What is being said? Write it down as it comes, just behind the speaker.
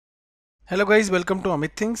Hello guys, welcome to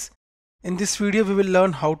Amit Things. In this video we will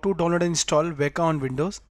learn how to download and install Weka on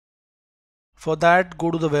Windows. For that,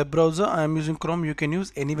 go to the web browser. I am using Chrome, you can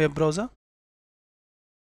use any web browser.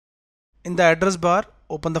 In the address bar,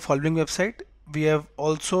 open the following website. We have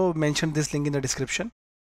also mentioned this link in the description.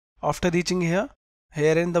 After reaching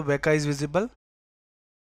herein the Weka is visible.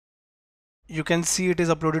 You can see it is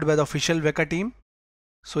uploaded by the official Weka team.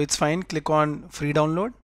 So it's fine, click on free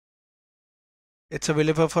download. It's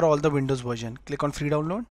available for all the Windows version. Click on free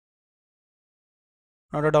download.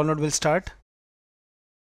 Now the download will start.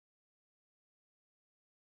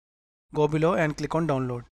 Go below and click on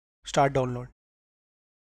download. Start download.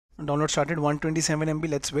 Download started, 127 MB.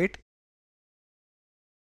 Let's wait.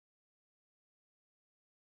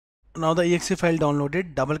 Now the exe file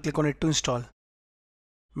downloaded. Double click on it to install.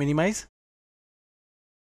 Minimize.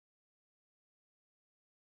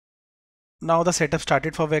 Now the setup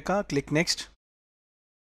started for Weka. Click next.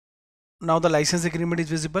 Now the license agreement is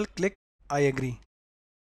visible. Click I agree.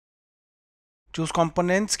 Choose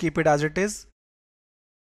components. Keep it as it is.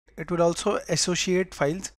 It will also associate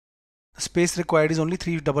files. The space required is only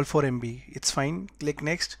 344 MB. It's fine. Click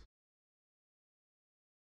next.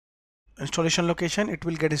 Installation location, it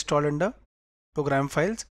will get installed under program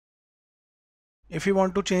files. If you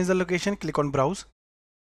want to change the location, click on browse,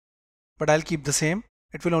 but I'll keep the same.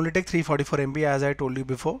 It will only take 344 MB as I told you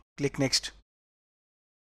before. Click next.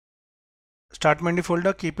 Start menu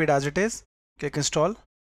folder, keep it as it is. Click install.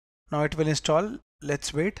 Now it will install.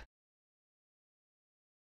 Let's wait.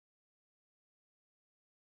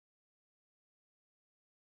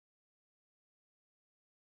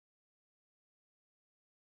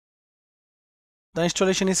 The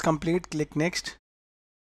installation is complete. Click next.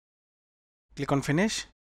 Click on finish.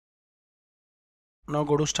 Now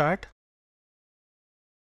go to start.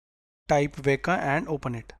 Type Weka and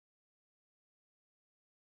open it.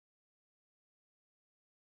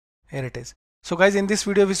 Here it is. So guys, in this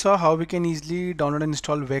video we saw how we can easily download and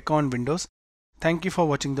install Weka on Windows. Thank you for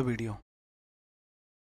watching the video.